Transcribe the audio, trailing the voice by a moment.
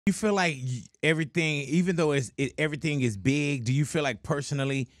You feel like everything, even though everything is big, do you feel like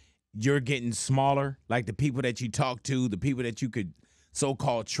personally you're getting smaller? Like the people that you talk to, the people that you could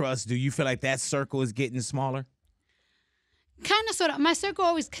so-called trust, do you feel like that circle is getting smaller? Kind of, sort of. My circle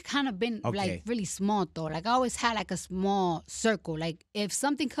always kind of been Okay. like really small though. Like I always had like a small circle. Like if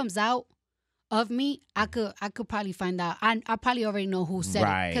something comes out of me, I could probably find out. I probably already know who said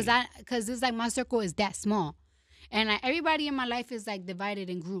Right. it because it's like my circle is that small, and like everybody in my life is like divided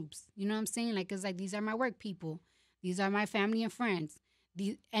in groups. You know what I'm saying? Like it's like these are my work people, these are my family and friends.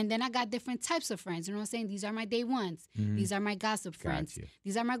 And then I got different types of friends. You know what I'm saying? These are my day ones. Mhm. These are my gossip friends. Gotcha.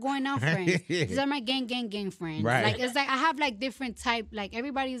 These are my going out friends. These are my gang friends. Right. Like it's like I have like different type. Like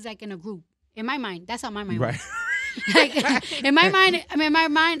everybody's like in a group. In my mind, that's how my mind works. Right. Like in my mind, I mean, my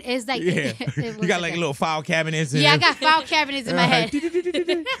mind is like Yeah. it You got like little file cabinets. Yeah, I got file cabinets in my head.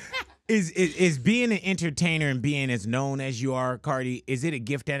 Is being an entertainer and being as known as you are, Cardi, is it a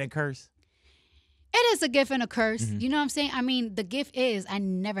gift and a curse? It is a gift and a curse. Mhm. You know what I'm saying? I mean, the gift is I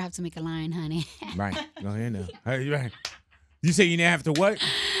never have to make a line, honey. Right. Go ahead now. Right. You say you never have to what?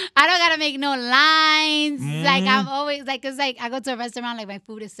 I don't gotta make no lines. Like Mhm. I'm always like, it's like I go to a restaurant, like my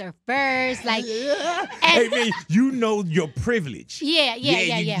food is served first. Like, Hey man, you know your privilege. yeah.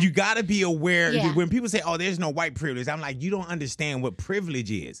 You gotta be aware. Yeah. When people say, "Oh, there's no white privilege," I'm like, you don't understand what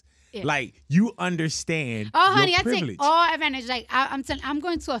privilege is. Yeah. Like you understand. Oh, honey, your I privilege. take all advantage. Like I'm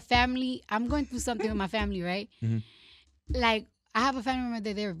going to a family. I'm going through something with my family, right? Mhm. Like I have a family member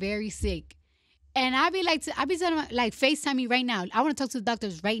that they're very sick, and I be telling them like FaceTime me right now. I want to talk to the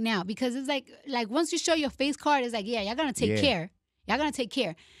doctors right now because it's like once you show your face card, it's like y'all gonna take care. Y'all gonna take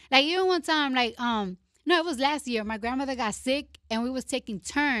care. Like even one time, like no, it was last year. My grandmother got sick, and we was taking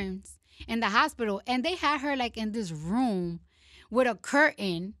turns in the hospital, and they had her like in this room with a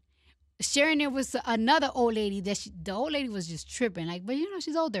curtain, sharing it with another old lady. The old lady was just tripping, like, but you know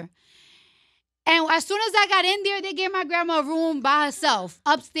she's older. And as soon as I got in there, they gave my grandma a room by herself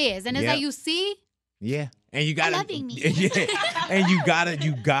upstairs, and it's Yep. like you see. Yeah, and you gotta loving me. Yeah, and you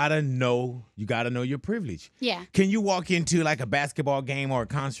gotta know your privilege. Yeah. Can you walk into like a basketball game or a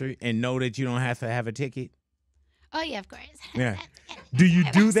concert and know that you don't have to have a ticket? Oh yeah, of course. Yeah. Do you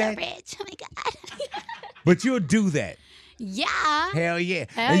do I'm so that? rich. Oh my god. But you'll do that. Yeah. Hell yeah.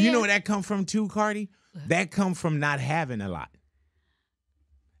 Hell And you yeah. know where that come from too, Cardi? That come from not having a lot.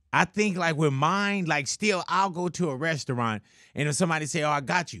 I think like with mine, like still I'll go to a restaurant and if somebody say, "Oh, I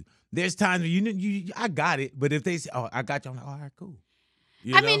got you." There's times when I got it, but if they say, "Oh, I got you," I'm like, "All right, cool."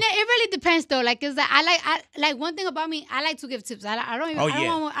 You I know? mean, it really depends though. Like, it's like I like one thing about me. I like to give tips. I don't even.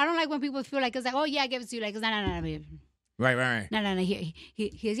 Oh, I don't like when people feel like it's like, oh yeah, I give it to you. Like, it's no. Right. No.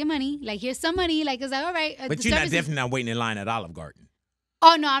 Here's your money. Like, here's some money. Like, it's like, all right. But you're definitely not waiting in line at Olive Garden.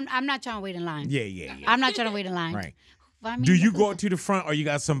 Oh no, I'm not trying to wait in line. Yeah. I'm not trying to wait in line. Right. But I mean, Do you go to the front or you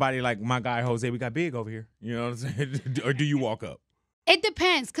got somebody like my guy Jose? We got big over here. You know what I'm saying? Or do you walk up? It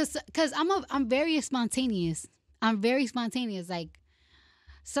depends, cause I'm very spontaneous. I'm very spontaneous. Like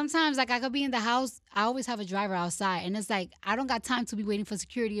sometimes, like I could be in the house. I always have a driver outside, and it's like I don't got time to be waiting for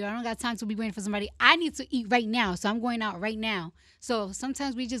security, or I don't got time to be waiting for somebody. I need to eat right now, so I'm going out right now. So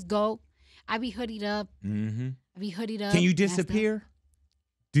sometimes we just go. I be hoodied up. Mm-hmm. Can you disappear?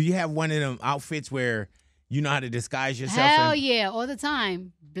 Do you have one of them outfits where you know how to disguise yourself? Hell yeah, all the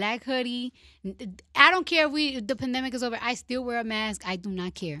time. Black hoodie. I don't care if the pandemic is over. I still wear a mask. I do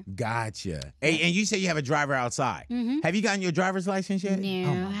not care. Gotcha. Hey, and you say you have a driver outside. Mm-hmm. Have you gotten your driver's license yet? No,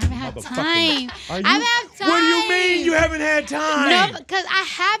 Oh, I haven't had motherfucking- time. Are you? I haven't had time. What do you mean you haven't had time? No, because I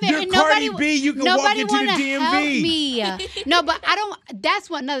haven't. You're and Cardi nobody, B. You can walk nobody into the wanna DMV. help me. No, but I don't. That's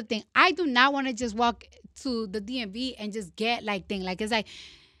one another thing. I do not want to just walk to the DMV and just get like thing. Like it's like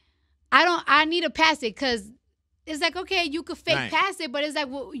I need to pass it because. It's like, okay, you could fake pass it, but it's like,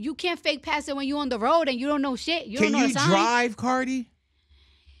 well, you can't fake pass it when you're on the road and you don't know shit. You don't know the sign. Can you drive, Cardi?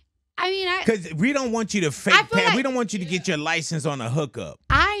 I mean, Because we don't want you to fake pass. like- We don't want you to get your license on a hookup.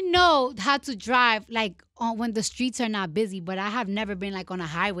 I know how to drive like on when the streets are not busy, but I have never been like on a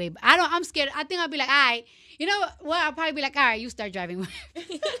highway. I'm scared. I think I'll be like, all right, you know what? I'll probably be like, all right, you start driving.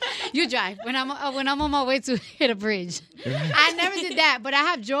 You drive when I'm on my way to hit a bridge. I never did that, but I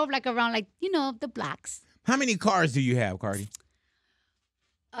have drove like around like the blocks. How many cars do you have, Cardi?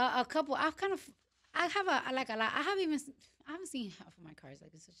 A couple. I have a lot. I haven't seen half of my cars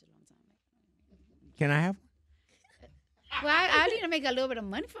like in such a long time. Can I have one? Well, I need to make a little bit of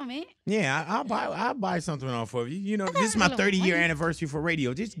money from it. Yeah, I'll buy something off of you. You know, this is my a little 30-year money. anniversary for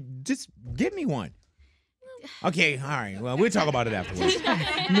radio. Just give me one. Okay, all right. Well, we'll talk about it afterwards.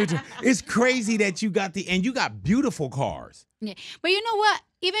 It's crazy that you got you got beautiful cars. Yeah, but you know what?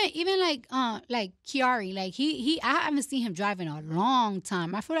 even like Kiari, like I haven't seen him drive in a long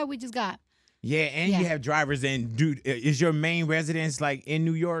time. I feel like we just got. Yeah, and you have drivers in. Dude, is your main residence like in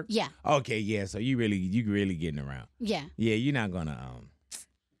New York? Yeah. Okay, yeah. So you really getting around. Yeah. Yeah, you're not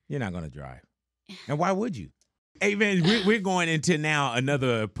gonna drive. And why would you? Hey man, we're going into now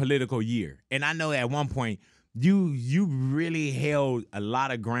another political year, and I know at one point you really held a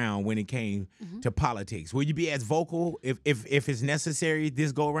lot of ground when it came to politics. Will you be as vocal if it's necessary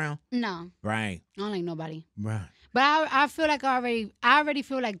this go around? No. Right. I don't like nobody. Right. But I feel like I already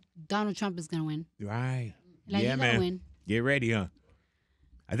feel like Donald Trump is gonna win. Right. Like, yeah, he's man. gonna win. Get ready, huh?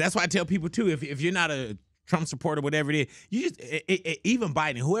 That's why I tell people too, if you're not a Trump supporter, whatever it is, you just even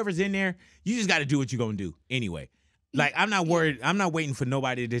Biden, whoever's in there, you just got to do what you're gonna do anyway. Like I'm not worried. I'm not waiting for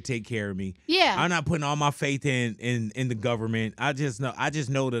nobody to take care of me. Yeah. I'm not putting all my faith in the government. I just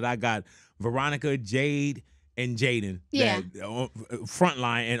know that I got Veronica, Jade, and Jaden. Yeah. Front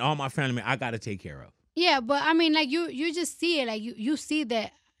line and all my family. I got to take care of. Yeah, but I mean, like you just see it, like you see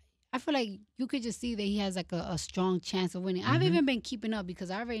that. I feel like you could just see that he has like a strong chance of winning. I've even been keeping up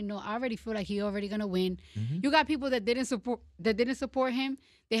because I already feel like he already gonna win. You got people that didn't support him.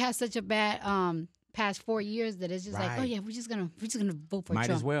 They had such a bad past 4 years that it's just like, oh yeah, we're just gonna vote for Trump. Might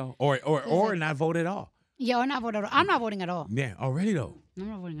as well, or not vote at all. Yeah, or not vote at all. I'm not voting at all. Yeah, already though. I'm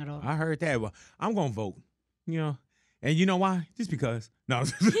not voting at all. I heard that. Well, I'm gonna vote. You know, and you know why? Just because. No.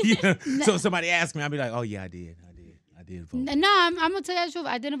 So somebody asked me, I'll be like, oh yeah, I did vote. No, I'm gonna tell you the truth.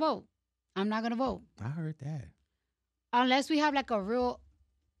 I didn't vote. I'm not gonna vote. I heard that. Unless we have like a real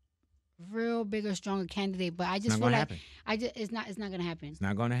bigger, stronger candidate. But I just feel like it's not gonna happen. It's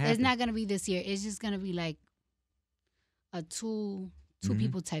not gonna happen. It's not gonna be this year. It's just gonna be like a two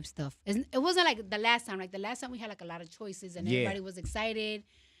people type stuff. It wasn't like the last time. Like the last time we had like a lot of choices and everybody was excited.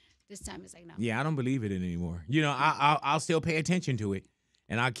 This time it's like no. Yeah, I don't believe it anymore. You know, I'll still pay attention to it,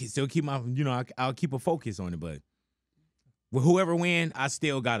 and I'll still keep my I'll keep a focus on it. But with whoever wins, I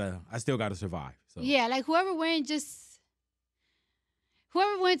still gotta survive. So. Yeah, like whoever wins,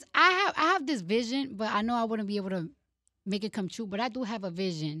 I have this vision, but I know I wouldn't be able to make it come true. But I do have a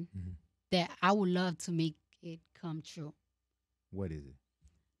vision that I would love to make it come true. What is it?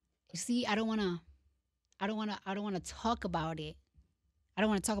 You see, I don't wanna talk about it. I don't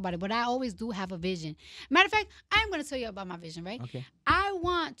want to talk about it, but I always do have a vision. Matter of fact, I'm going to tell you about my vision, right? Okay. I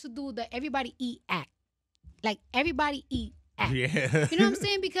want to do the Everybody Eat Act. Like, everybody eat act. Yeah. You know what I'm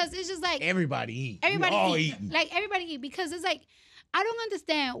saying? Because it's just like... Everybody eat. Everybody all eat. Eating. Like, everybody eat. Because it's like, I don't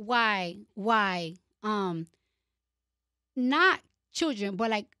understand why not children, but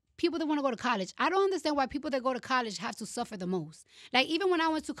like people that want to go to college. I don't understand why people that go to college have to suffer the most. Like, even when I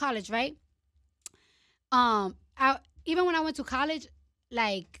went to college, right?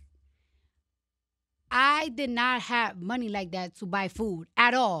 Like, I did not have money like that to buy food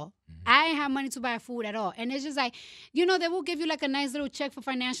at all. I didn't have money to buy food at all. And it's just like, they will give you like a nice little check for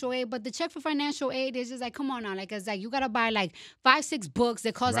financial aid, but the check for financial aid is just like, come on now. Like, it's like, you got to buy like 5-6 books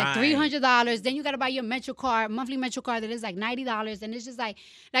that cost like $300. Then you got to buy your monthly Metro card that is like $90. And it's just like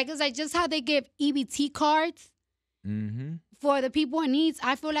it's like just how they give EBT cards. For the people in needs,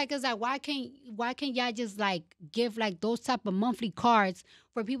 I feel like it's like why can't y'all just like give like those type of monthly cards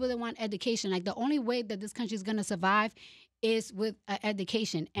for people that want education? Like the only way that this country is gonna survive is with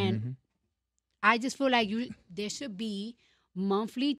education, and I just feel like there should be monthly